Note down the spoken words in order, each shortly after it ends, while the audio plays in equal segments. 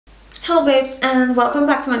Hello babes and welcome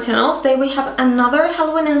back to my channel. Today we have another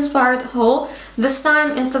Halloween inspired haul. This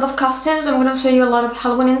time instead of costumes I'm gonna show you a lot of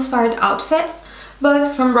Halloween inspired outfits,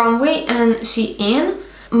 both from Romwe and Shein.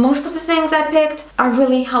 Most of the things I picked are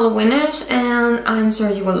really Halloweenish and I'm sure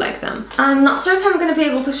you will like them. I'm not sure if I'm gonna be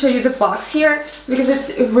able to show you the box here because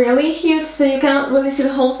it's really huge so you cannot really see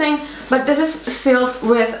the whole thing, but this is filled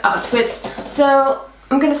with outfits. So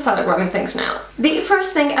I'm gonna start grabbing things now. The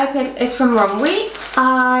first thing I picked is from Romwe.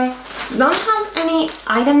 I don't have any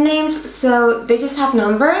item names, so they just have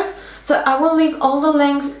numbers. So I will leave all the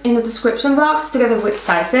links in the description box together with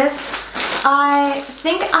sizes. I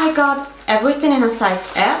think I got everything in a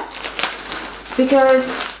size S because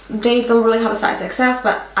they don't really have a size XS,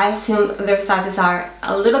 but I assume their sizes are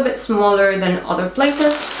a little bit smaller than other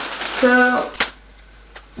places. So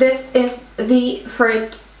this is the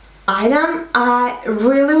first item. I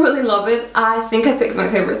really love it. I think I picked my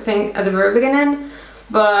favorite thing at the very beginning,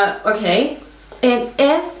 but okay. It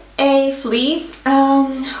is a fleece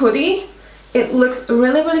hoodie. It looks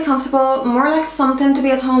really comfortable, more like something to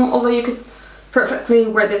be at home, although you could perfectly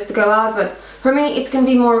wear this to go out, but for me it's gonna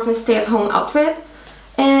be more of a stay-at-home outfit.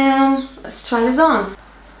 And let's try this on.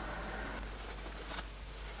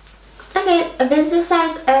 Okay, this is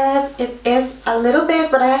size S. It is a little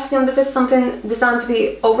big, but I assume this is something designed to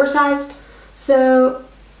be oversized, so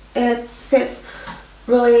it fits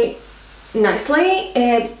really nicely.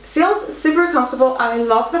 It feels super comfortable. I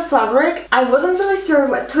love the fabric. I wasn't really sure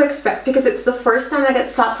what to expect because it's the first time I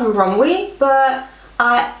get stuff from Romwe, but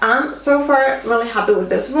I am so far really happy with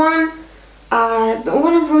this one. I don't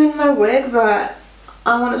want to ruin my wig, but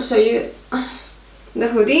I want to show you the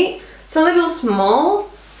hoodie. It's a little small.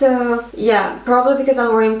 So yeah, probably because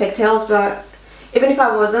I'm wearing pigtails, but even if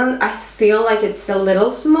I wasn't, I feel like it's a little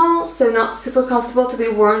small, so not super comfortable to be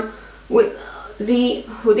worn with the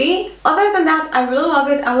hoodie. Other than that, I really love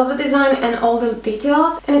it. I love the design and all the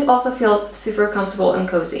details, and it also feels super comfortable and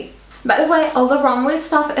cozy. By the way, all the Romwe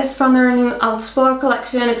stuff is from their new Altspo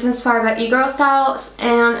collection. It's inspired by e-girl styles,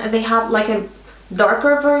 and they have like a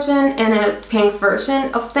darker version and a pink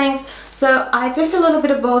version of things. So I picked a little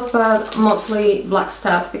bit of both, but mostly black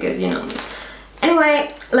stuff because you know me.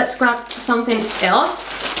 Anyway, let's grab something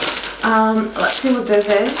else. Let's see what this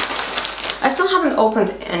is. I still haven't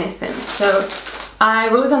opened anything, so I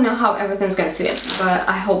really don't know how everything's gonna fit, but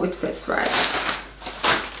I hope it fits right.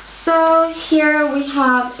 So here we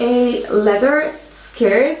have a leather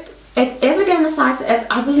skirt. It is again a size S.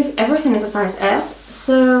 I believe everything is a size S,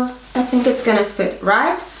 so I think it's gonna fit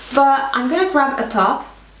right. But I'm gonna grab a top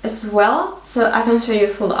as well, so I can show you a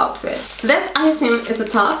full outfit. This I assume is a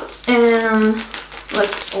top, and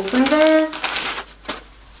let's open this.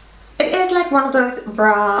 It is like one of those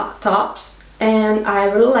bra tops, and I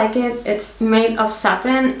really like it. It's made of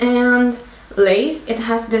satin and lace. It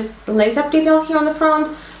has this lace-up detail here on the front,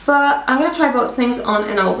 but I'm gonna try both things on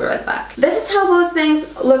and I'll be right back. This is how both things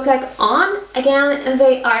look like on. Again,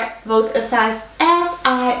 they are both a size S.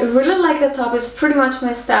 I really like the top. It's pretty much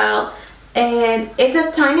my style. And it's a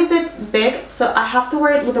tiny bit big, so I have to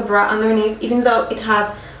wear it with a bra underneath, even though it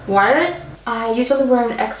has wires. I usually wear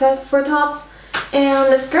an XS for tops, and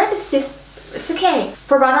the skirt is just, it's okay.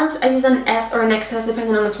 For bottoms, I use an S or an XS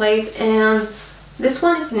depending on the place, and this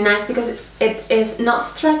one is nice because it is not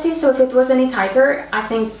stretchy, so if it was any tighter, I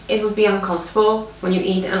think it would be uncomfortable when you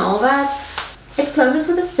eat and all that. It closes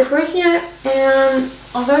with a zipper here, and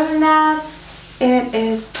other than that, it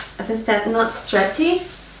is, as I said, not stretchy.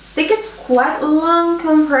 I think it's quite long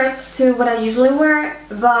compared to what I usually wear,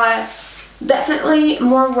 but definitely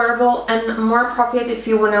more wearable and more appropriate if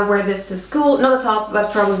you want to wear this to school. Not the top,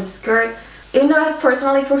 but probably the skirt. Even though I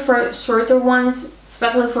personally prefer shorter ones,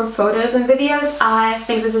 especially for photos and videos, I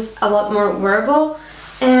think this is a lot more wearable,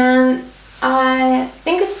 and I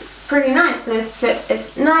think it's pretty nice. The fit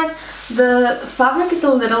is nice. The fabric is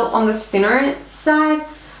a little on the thinner side,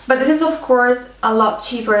 but this is of course a lot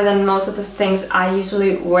cheaper than most of the things I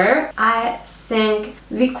usually wear. I think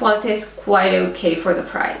the quality is quite okay for the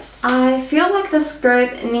price. I feel like the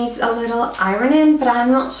skirt needs a little ironing, but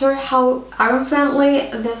I'm not sure how iron friendly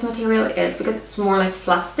this material is because it's more like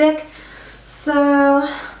plastic. So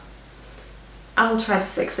I'll try to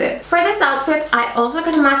fix it. For this outfit I also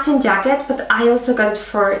got a matching jacket, but I also got it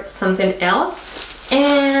for something else,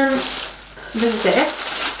 and this is it.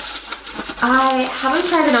 I haven't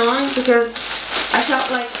tried it on because I felt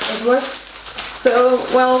like it was so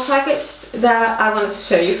well packaged that I wanted to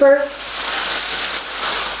show you first.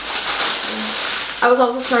 I was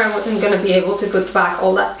also sure I wasn't gonna be able to put back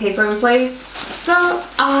all that paper in place, so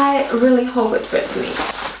I really hope it fits me.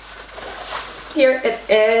 Here it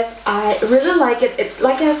is. I really like it. It's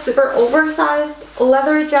like a super oversized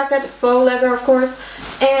leather jacket, faux leather of course,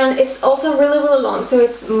 and it's also really long, so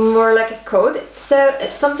it's more like a coat. So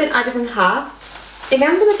it's something I didn't have.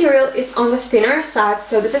 Again, the material is on the thinner side,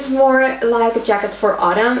 so this is more like a jacket for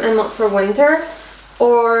autumn and not for winter,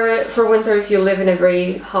 or for winter if you live in a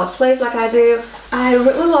very hot place like I do. I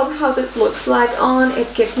really love how this looks like on.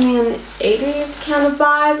 It gives me an 80s kind of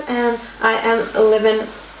vibe, and I am living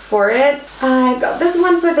for it. I got this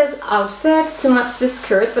one for this outfit to match this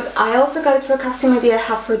skirt, but I also got it for a costume idea I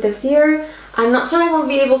have for this year. I'm not sure I will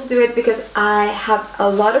be able to do it because I have a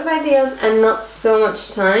lot of ideas and not so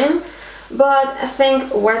much time. But I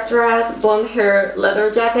think white dress, blonde hair,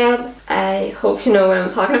 leather jacket. I hope you know what I'm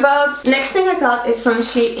talking about. Next thing I got is from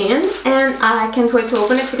Shein, and I can't wait to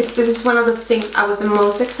open it because this is one of the things I was the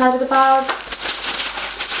most excited about.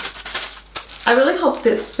 I really hope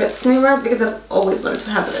this fits me right because I've always wanted to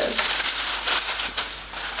have this.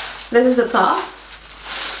 This is the top.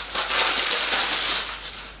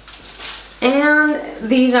 And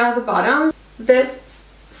these are the bottoms. This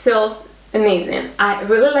feels amazing. I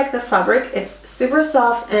really like the fabric. It's super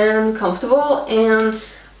soft and comfortable, and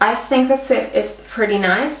I think the fit is pretty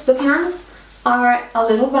nice. The pants are a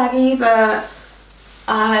little baggy, but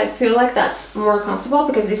I feel like that's more comfortable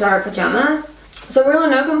because these are pajamas. So really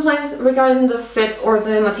no complaints regarding the fit or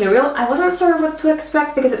the material. I wasn't sure what to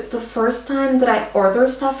expect because it's the first time that I order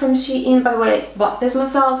stuff from Shein. By the way, I bought this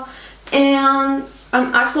myself, and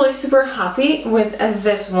I'm actually super happy with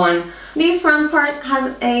this one. The front part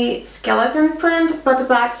has a skeleton print, but the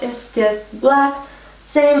back is just black.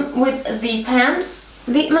 Same with the pants.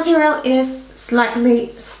 The material is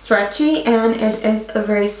slightly stretchy and it is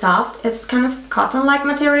very soft. It's kind of cotton-like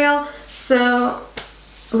material, so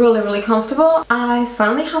really comfortable. I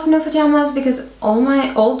finally have new pajamas because all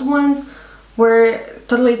my old ones were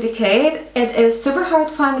totally decayed. It is super hard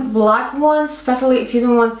to find black ones, especially if you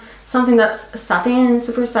don't want something that's satin and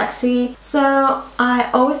super sexy. So I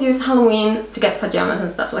always use Halloween to get pajamas and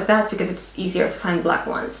stuff like that because it's easier to find black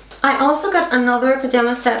ones. I also got another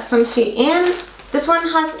pajama set from Shein. This one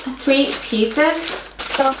has 3 pieces.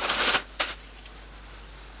 So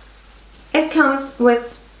it comes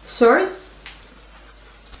with shorts,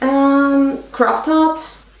 crop top,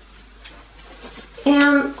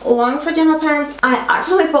 and long pajama pants. I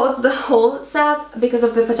actually bought the whole set because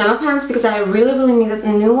of the pajama pants because I really needed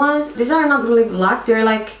new ones. These are not really black, they're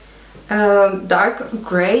like dark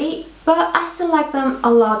gray, but I still like them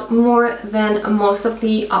a lot more than most of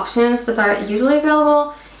the options that are usually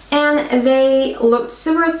available. And they looked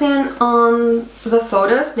super thin on the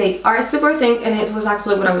photos. They are super thin, and it was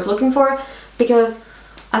actually what I was looking for because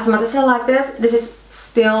as much as I like this is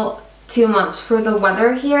still too much for the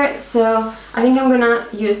weather here. So I think I'm gonna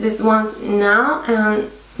use these ones now,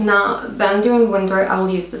 and then during winter I will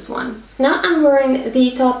use this one. Now I'm wearing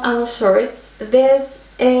the top and the shorts. This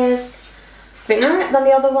is thinner than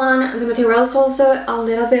the other one. The material is also a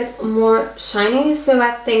little bit more shiny, so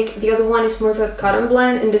I think the other one is more of a cotton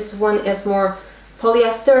blend and this one is more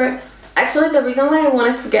polyester. Actually, the reason why I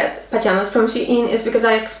wanted to get pajamas from Shein is because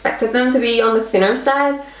I expected them to be on the thinner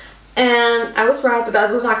side, and I was right, but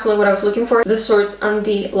that was actually what I was looking for. The shorts and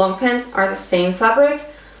the long pants are the same fabric,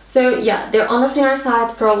 so yeah, they're on the thinner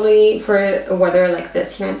side, probably for a weather like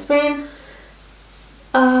this here in Spain.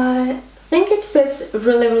 I think it fits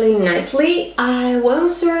really nicely. I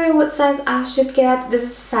wasn't sure what size I should get. This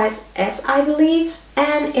is size S, I believe,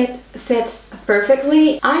 and it fits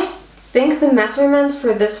perfectly. I think the measurements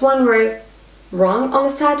for this one were wrong on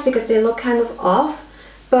the side because they look kind of off,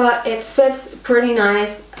 but it fits pretty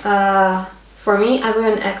nice. For me, I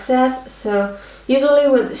wear an XS, so usually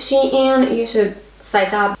with Shein you should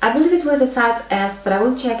size up. I believe it was a size S, but I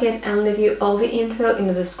will check it and leave you all the info in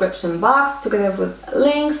the description box together with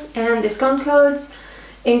links and discount codes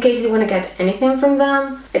in case you want to get anything from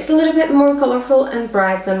them. It's a little bit more colorful and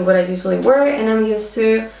bright than what I usually wear and I'm used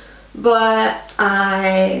to, but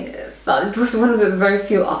I thought it was one of the very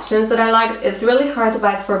few options that I liked. It's really hard to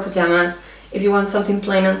buy it for pajamas if you want something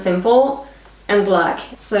plain and simple and black,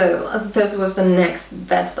 so this was the next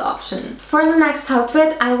best option. For the next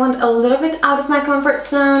outfit, I went a little bit out of my comfort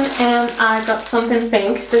zone and I got something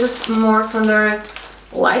pink. This is more from their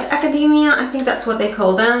Light Academia, I think that's what they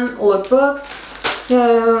call them, lookbook.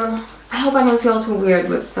 So I hope I don't feel too weird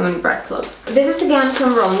with so many bright clothes. This is again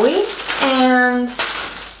from Romwe, and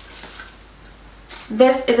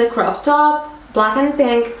this is a crop top, black and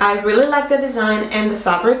pink. I really like the design and the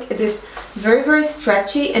fabric. It is very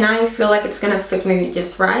stretchy and I feel like it's gonna fit me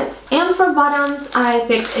just right. And for bottoms, I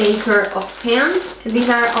picked a pair of pants. These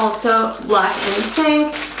are also black and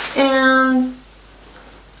pink, and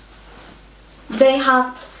They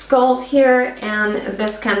have skulls here and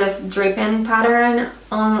this kind of dripping pattern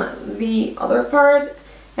on the other part,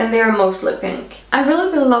 and they're mostly pink. I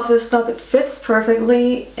really love this top. It fits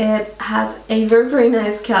perfectly. It has a very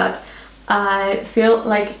nice cut. I feel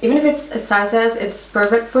like even if it's a size S, it's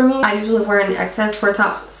perfect for me. I usually wear an XS for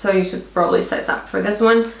tops, so you should probably size up for this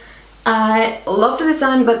one. I love the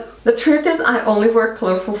design, but the truth is I only wear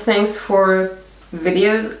colorful things for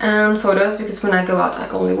videos and photos, because when I go out I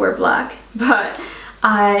only wear black. But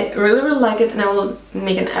I really like it, and I will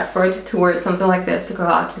make an effort to wear something like this to go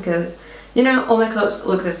out, because you know, all my clothes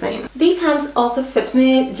look the same. The pants also fit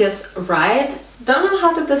me just right. Don't know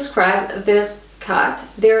how to describe this cut.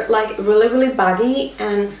 They're like really baggy,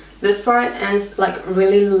 and this part ends like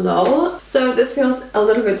really low. So this feels a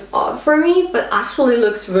little bit odd for me, but actually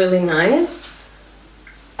looks really nice.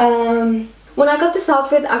 When I got this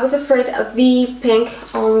outfit, I was afraid of the pink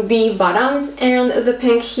on the bottoms and the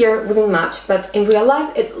pink here wouldn't match, but in real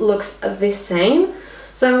life it looks the same.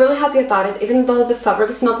 So I'm really happy about it. Even though the fabric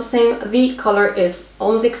is not the same, the color is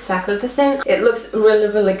almost exactly the same. It looks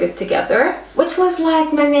really good together, which was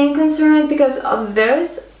like my main concern, because of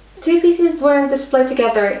those two pieces weren't displayed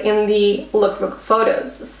together in the lookbook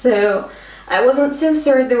photos. So I wasn't so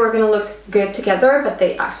sure they were gonna look good together, but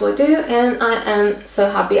they actually do, and I am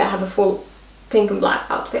so happy I have a full pink and black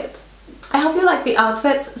outfit. I hope you like the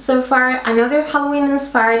outfits so far. I know they're Halloween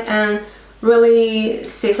inspired and really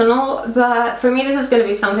seasonal, but for me this is going to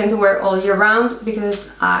be something to wear all year round, because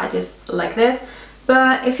I just like this.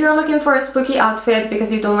 But if you're looking for a spooky outfit because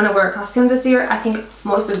you don't want to wear a costume this year, I think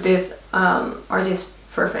most of these are just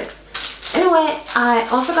perfect. Anyway, I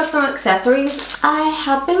also got some accessories. I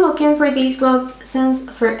have been looking for these gloves since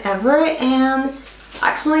forever, and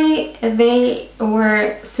actually they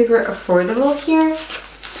were super affordable here,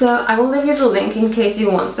 so I will leave you the link in case you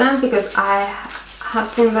want them, because I have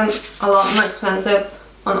seen them a lot more expensive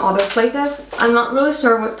on other places. I'm not really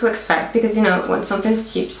sure what to expect, because you know, when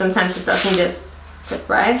something's cheap sometimes it doesn't just fit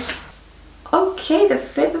right. Okay, they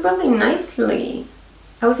fit really nicely.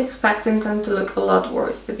 I was expecting them to look a lot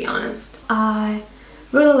worse, to be honest. I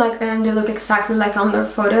really like them. They look exactly like on their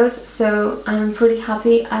photos, so I'm pretty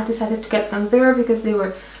happy I decided to get them there, because they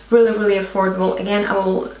were really affordable. Again, I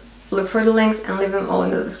will look for the links and leave them all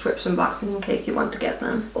in the description box in case you want to get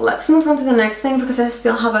them. Let's move on to the next thing, because I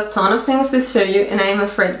still have a ton of things to show you, and I am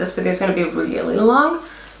afraid this video is going to be really long.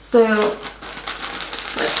 So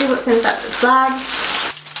let's see what's inside this bag.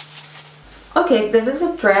 Okay, this is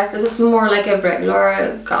a dress. This is more like a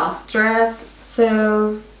regular goth dress,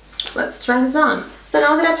 so let's try this on. So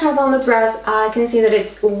now that I tried on the dress, I can see that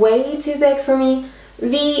it's way too big for me.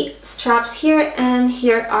 The straps here and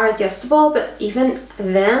here are adjustable, but even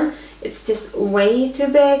then it's just way too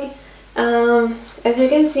big. As you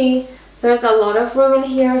can see, there's a lot of room in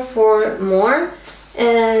here for more,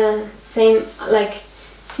 and same, like,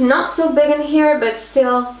 it's not so big in here, but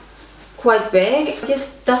still quite big. It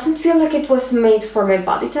just doesn't feel like it was made for my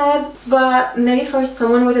body type, but maybe for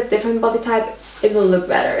someone with a different body type it will look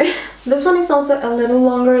better. This one is also a little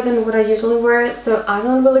longer than what I usually wear, so I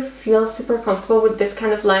don't really feel super comfortable with this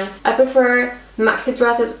kind of length. I prefer maxi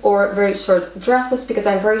dresses or very short dresses because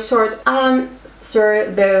I'm very short. I am sure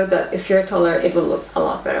though that if you're taller it will look a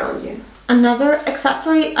lot better on you. Another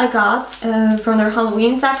accessory I got from their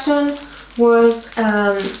Halloween section was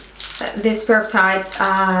this pair of tights.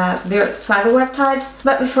 They're Cobweb tights.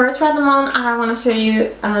 But before I try them on, I want to show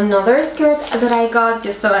you another skirt that I got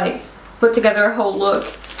just so I put together a whole look.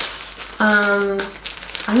 I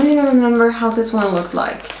don't even remember how this one looked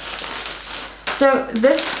like. So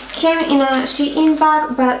this came in a Shein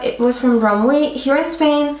bag, but it was from Romwe. Here in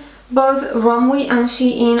Spain, both Romwe and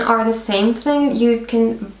Shein are the same thing. You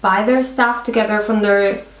can buy their stuff together from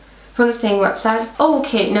the same website. Oh,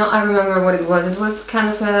 okay, now I remember what it was. It was kind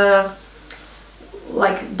of a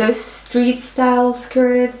like those street style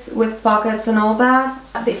skirts with pockets and all that.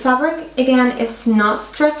 The fabric again is not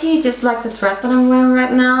stretchy, just like the dress that I'm wearing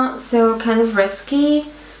right now, so kind of risky,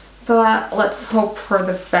 but let's hope for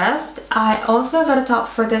the best. I also got a top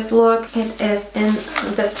for this look. It is in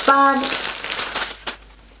this bag.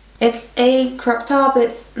 It's a crop top,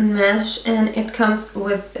 it's mesh, and it comes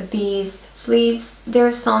with these sleeves.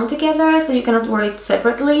 They're sewn together so you cannot wear it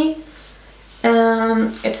separately.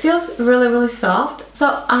 It feels really soft,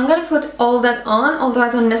 so I'm gonna put all that on, although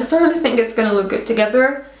I don't necessarily think it's gonna look good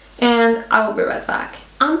together, and I will be right back.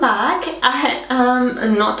 I'm back. I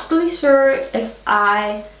am not totally sure if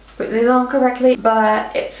I put this on correctly,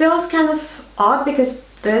 but it feels kind of odd because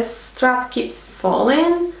this strap keeps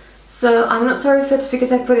falling, so I'm not sure if it's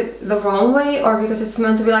because I put it the wrong way or because it's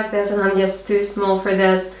meant to be like this and I'm just too small for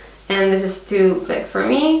this and this is too big for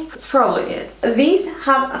me. It's probably it. These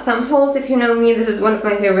have thumb holes. If you know me, this is one of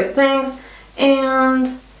my favorite things,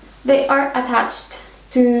 and they are attached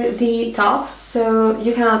to the top, so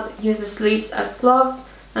you cannot use the sleeves as gloves.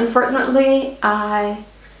 Unfortunately,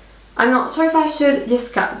 I'm not sure if I should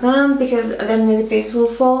just cut them, because then maybe these will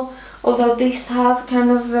fall. Although these have kind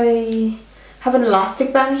of an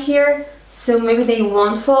elastic band here, so maybe they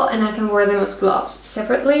won't fall and I can wear them as gloves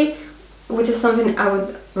separately, which is something I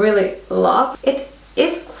would really love. It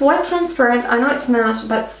is quite transparent. I know it's mesh,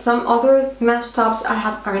 but some other mesh tops I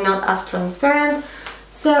have are not as transparent.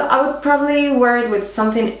 So I would probably wear it with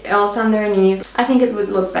something else underneath. I think it would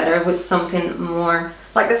look better with something more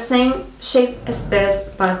like the same shape as this,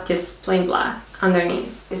 but just plain black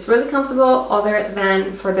underneath. It's really comfortable other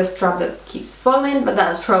than for the strap that keeps falling, but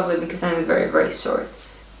that's probably because I'm very short.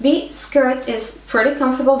 The skirt is pretty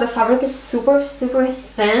comfortable. The fabric is super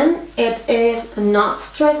thin. It is not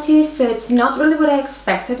stretchy, so it's not really what I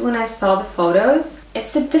expected when I saw the photos.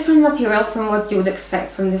 It's a different material from what you would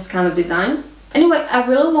expect from this kind of design. Anyway, I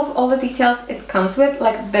really love all the details it comes with,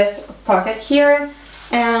 like this pocket here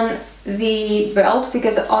and the belt,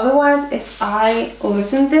 because otherwise if I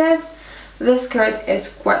loosen this skirt is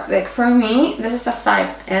quite big for me. This is a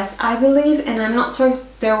size S, I believe, and I'm not sure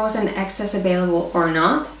if there was an XS available or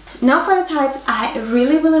not. Now for the tights, I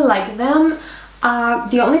really like them.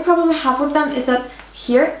 The only problem I have with them is that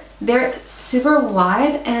here they're super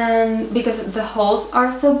wide, and because the holes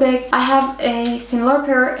are so big. I have a similar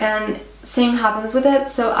pair and same happens with it,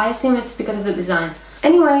 so I assume it's because of the design.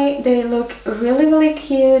 Anyway, they look really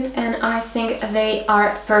cute, and I think they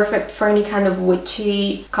are perfect for any kind of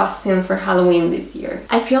witchy costume for Halloween this year.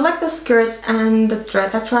 I feel like the skirts and the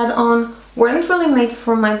dress I tried on weren't really made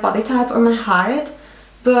for my body type or my height,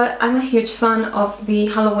 but I'm a huge fan of the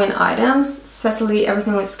Halloween items, especially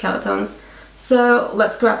everything with skeletons. So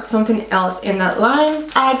let's grab something else in that line.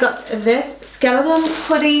 I got this skeleton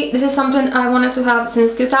hoodie. This is something I wanted to have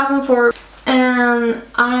since 2004. And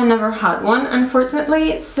I never had one,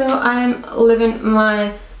 unfortunately, so I'm living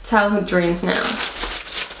my childhood dreams now.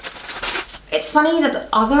 It's funny that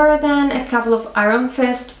other than a couple of Iron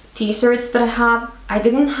Fist t-shirts that I have, I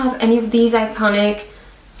didn't have any of these iconic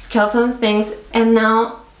skeleton things, and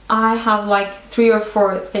now I have like 3 or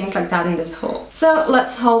 4 things like that in this haul. So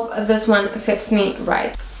let's hope this one fits me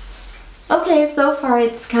right. Okay, so far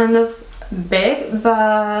it's kind of big,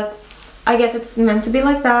 but I guess it's meant to be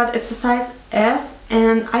like that. It's a size S,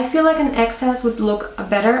 and I feel like an XS would look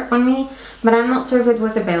better on me, but I'm not sure if it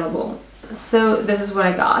was available. So this is what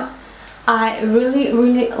I got. I really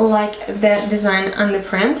like the design and the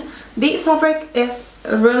print. The fabric is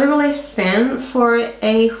really thin for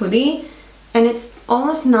a hoodie, and it's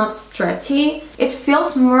almost not stretchy. It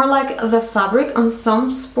feels more like the fabric on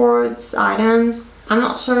some sports items. I'm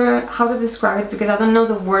not sure how to describe it because I don't know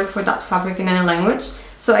the word for that fabric in any language,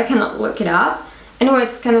 so I cannot look it up. Anyway,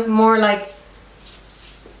 it's kind of more like,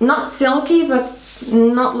 not silky, but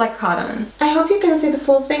not like cotton. I hope you can see the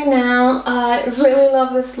full thing now. I really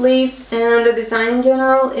love the sleeves, and the design in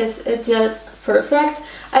general is just perfect.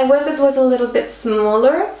 I wish it was a little bit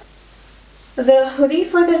smaller. The hoodie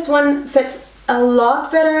for this one fits a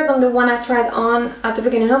lot better than the one I tried on at the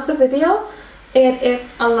beginning of the video. It is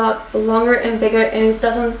a lot longer and bigger, and it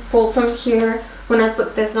doesn't pull from here when I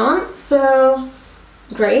put this on, so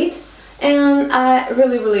great. And I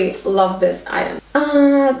really love this item.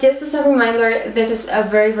 Just as a reminder, this is a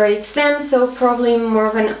very thin, so probably more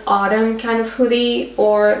of an autumn kind of hoodie,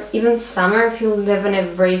 or even summer if you live in a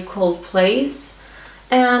very cold place,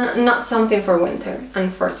 and not something for winter,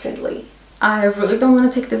 unfortunately. I really don't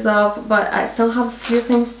want to take this off, but I still have a few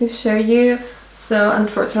things to show you, so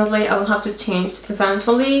unfortunately I will have to change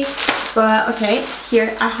eventually. But okay,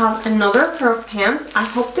 here I have another pair of pants. I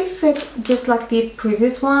hope they fit just like the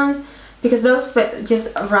previous ones, because those fit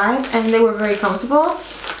just right and they were very comfortable.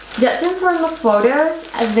 Judging from the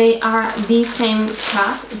photos, they are the same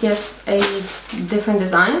cut, just a different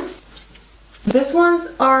design. These ones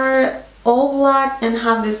are all black and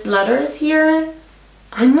have these letters here.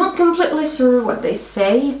 I'm not completely sure what they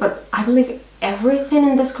say, but I believe everything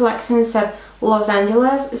in this collection said Los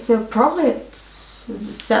Angeles, so probably it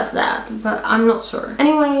says that, but I'm not sure.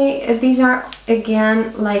 Anyway, these are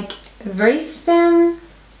again like very thin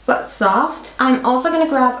but soft. I'm also gonna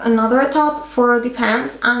grab another top for the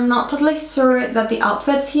pants. I'm not totally sure that the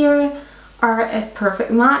outfits here are a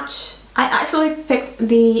perfect match. I actually picked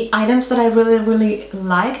the items that I really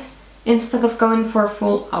liked instead of going for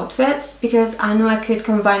full outfits, because I knew I could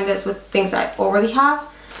combine this with things I already have.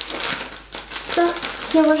 So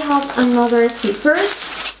here we have another t-shirt.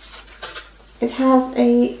 It has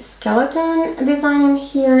a skeleton design in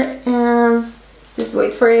here, and just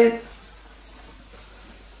wait for it.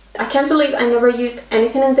 I can't believe I never used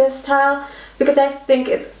anything in this style because I think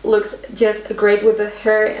it looks just great with the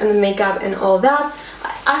hair and the makeup and all that.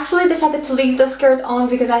 I actually decided to leave the skirt on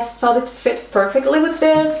because I thought it fit perfectly with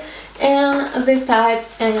this, and the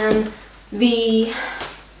tights and the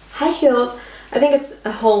high heels. I think it's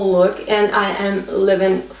a whole look and I am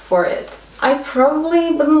living for it. I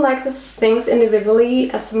probably wouldn't like the things individually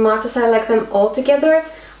as much as I like them all together.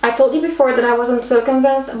 I told you before that I wasn't so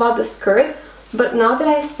convinced about the skirt, but now that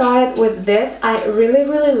I saw it with this, I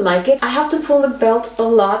really like it. I have to pull the belt a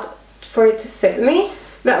lot for it to fit me,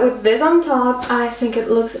 but with this on top, I think it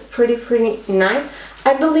looks pretty nice.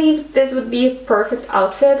 I believe this would be a perfect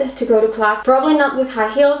outfit to go to class. Probably not with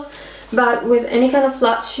high heels, but with any kind of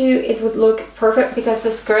flat shoe it would look perfect because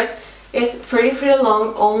the skirt is pretty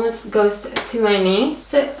long, almost goes to my knee.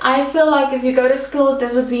 So I feel like if you go to school,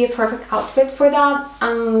 this would be a perfect outfit for that.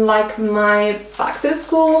 Unlike my back to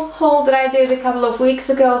school haul that I did a couple of weeks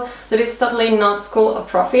ago, that is totally not school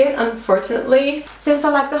appropriate, unfortunately. Since I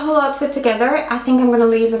like the whole outfit together, I think I'm gonna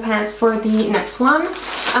leave the pants for the next one.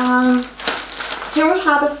 Here we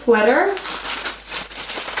have a sweater.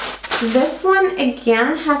 This one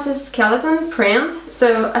again has a skeleton print.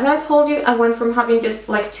 So as I told you, I went from having just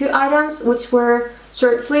like 2 items, which were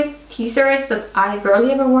short sleeve t-shirts that I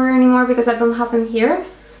barely ever wear anymore because I don't have them here,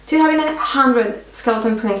 to having 100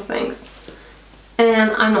 skeleton print things.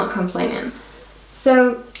 And I'm not complaining.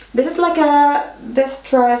 So this is like a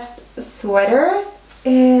distressed sweater.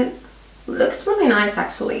 It looks really nice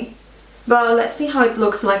actually. But let's see how it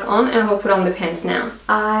looks like on, and I will put on the pants now.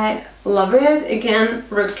 I love it. Again,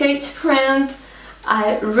 ribcage print.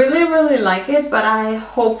 I really like it, but I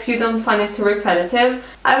hope you don't find it too repetitive.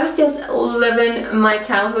 I was just living my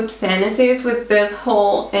childhood fantasies with this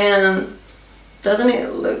haul, and doesn't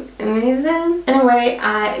it look amazing? Anyway,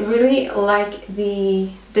 I really like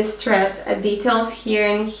the distress details here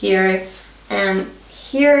and here and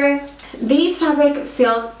here. The fabric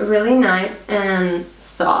feels really nice and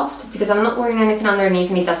soft because I'm not wearing anything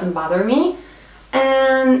underneath and it doesn't bother me,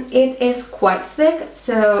 and it is quite thick,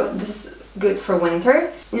 so this is good for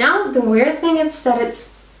winter. Now the weird thing is that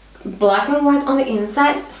it's black and white on the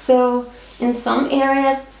inside, so in some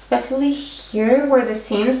areas, especially here where the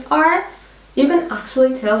seams are, you can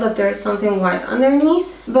actually tell that there is something white underneath,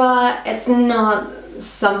 but it's not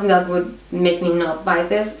something that would make me not buy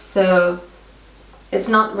this, so it's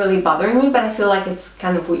not really bothering me, but I feel like it's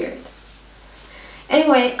kind of weird.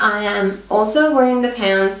 Anyway, I am also wearing the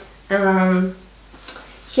pants.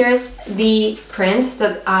 Here's the print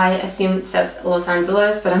that I assume says Los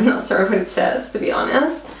Angeles, but I'm not sure what it says, to be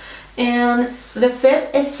honest. And the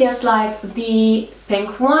fit is just like the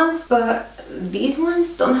pink ones, but these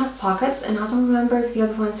ones don't have pockets, and I don't remember if the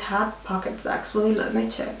other ones had pockets actually. Let me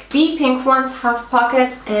check. The pink ones have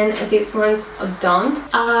pockets and these ones don't.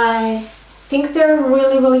 I think they're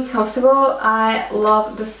really comfortable. I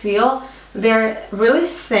love the feel. They're really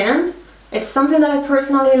thin. It's something that I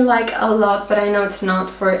personally like a lot, but I know it's not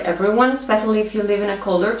for everyone, especially if you live in a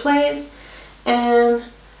colder place. And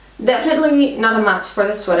definitely not a match for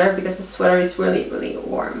the sweater because the sweater is really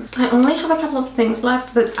warm. I only have a couple of things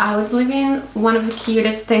left, but I was leaving one of the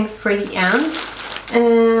cutest things for the end.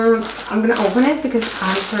 And I'm gonna open it because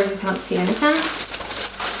I'm sure you cannot see anything.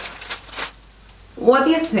 What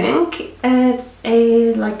do you think?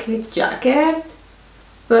 It's like a jacket,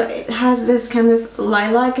 but it has this kind of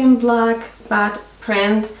lilac and black bat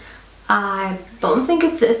print. I don't think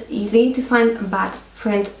it's as easy to find bat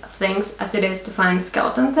print things as it is to find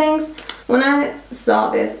skeleton things. When I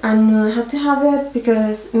saw this, I knew I had to have it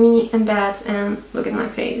because me and that, and look at my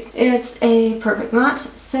face. It's a perfect match.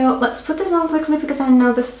 So let's put this on quickly because I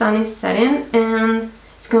know the sun is setting and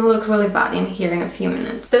it's gonna look really bad in here in a few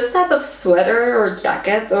minutes. This type of sweater or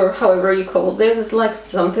jacket, or however you call this, is like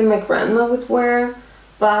something my grandma would wear.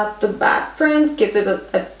 But the bat print gives it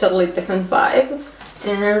a totally different vibe,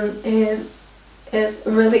 and it is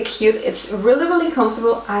really cute. It's really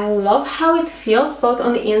comfortable. I love how it feels both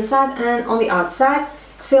on the inside and on the outside.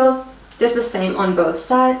 It feels just the same on both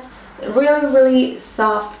sides. Really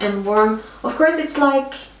soft and warm. Of course, it's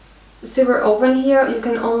like super open here. You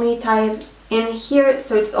can only tie it in here,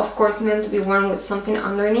 so it's of course meant to be worn with something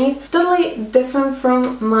underneath. Totally different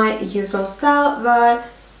from my usual style, but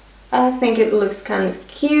I think it looks kind of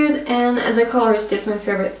cute, and the color is just my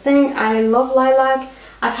favorite thing. I love lilac.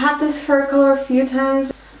 I've had this hair color a few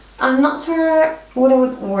times. I'm not sure what I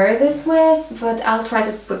would wear this with, but I'll try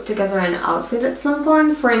to put together an outfit at some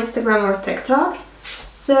point for Instagram or TikTok.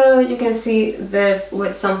 So you can see this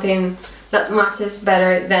with something that matches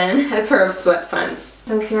better than a pair of sweatpants.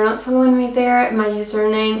 So if you're not following me there, my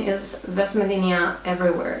username is Vesmedinia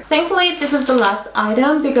everywhere. Thankfully, this is the last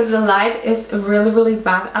item because the light is really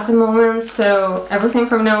bad at the moment, so everything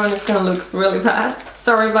from now on is gonna look really bad.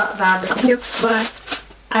 Sorry about that. Thank you. Bye.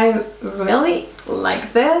 I really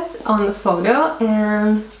like this on the photo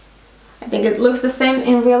and I think it looks the same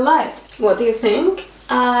in real life. What do you think?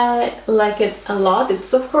 I like it a lot.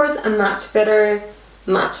 It's of course a much better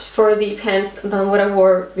match for the pants than what I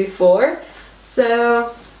wore before.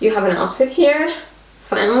 So you have an outfit here,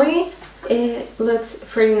 finally. It looks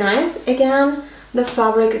pretty nice. Again, the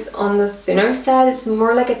fabric is on the thinner side. It's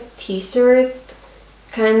more like a t-shirt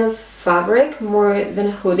kind of fabric, more than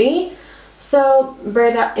a hoodie. So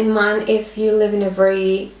bear that in mind if you live in a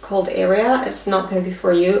very cold area. It's not going to be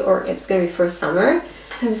for you, or it's going to be for summer.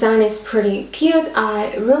 The design is pretty cute.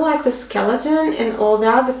 I really like the skeleton and all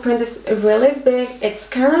that. The print is really big. It's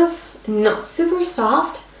kind of not super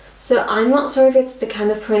soft. So I'm not sure if it's the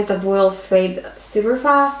kind of print that will fade super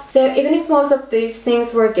fast. So even if most of these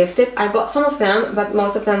things were gifted, I bought some of them, but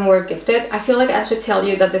most of them were gifted. I feel like I should tell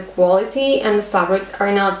you that the quality and the fabrics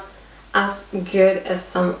are not as good as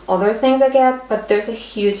some other things I get, but there's a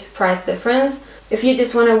huge price difference. If you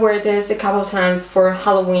just want to wear this a couple times for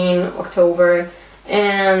Halloween, October,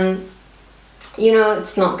 and you know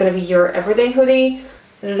it's not gonna be your everyday hoodie,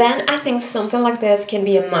 then I think something like this can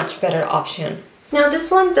be a much better option. Now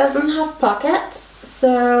this one doesn't have pockets,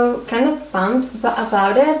 so kind of bummed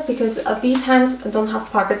about it because the pants don't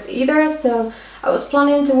have pockets either, so I was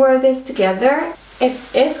planning to wear this together. It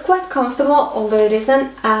is quite comfortable, although it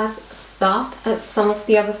isn't as soft as some of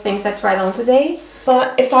the other things I tried on today.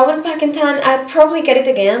 But if I went back in time, I'd probably get it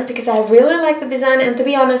again because I really like the design, and to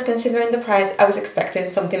be honest, considering the price, I was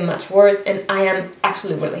expecting something much worse and I am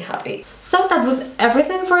actually really happy. So that was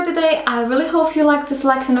everything for today. I really hope you liked the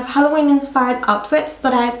selection of Halloween inspired outfits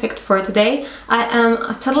that I picked for today. I am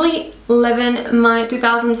totally living my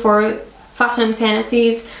 2004 fashion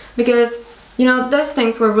fantasies because, you know, those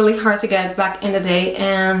things were really hard to get back in the day,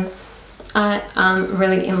 and I am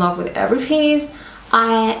really in love with every piece.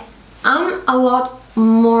 I am a lot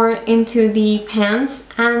more into the pants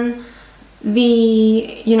and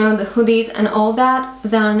the, you know, the hoodies and all that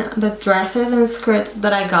than the dresses and skirts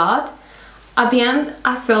that I got. At the end,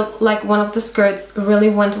 I felt like one of the skirts really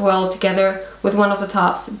went well together with one of the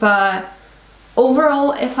tops, but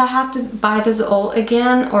overall, if I had to buy this all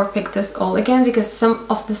again or pick this all again because some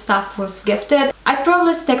of the stuff was gifted, I'd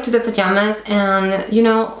probably stick to the pajamas and, you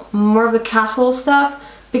know, more of the casual stuff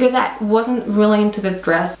because I wasn't really into the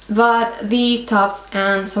dress. But the tops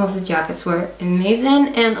and some of the jackets were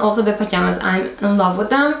amazing, and also the pajamas, I'm in love with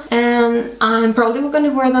them, and I'm probably going to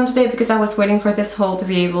wear them today because I was waiting for this haul to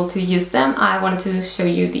be able to use them. I wanted to show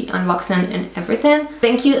you the unboxing and everything.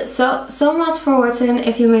 Thank you so much for watching.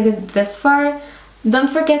 If you made it this far, don't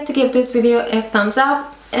forget to give this video a thumbs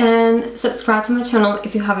up and subscribe to my channel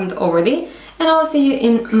if you haven't already, and I will see you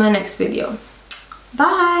in my next video.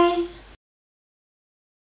 Bye!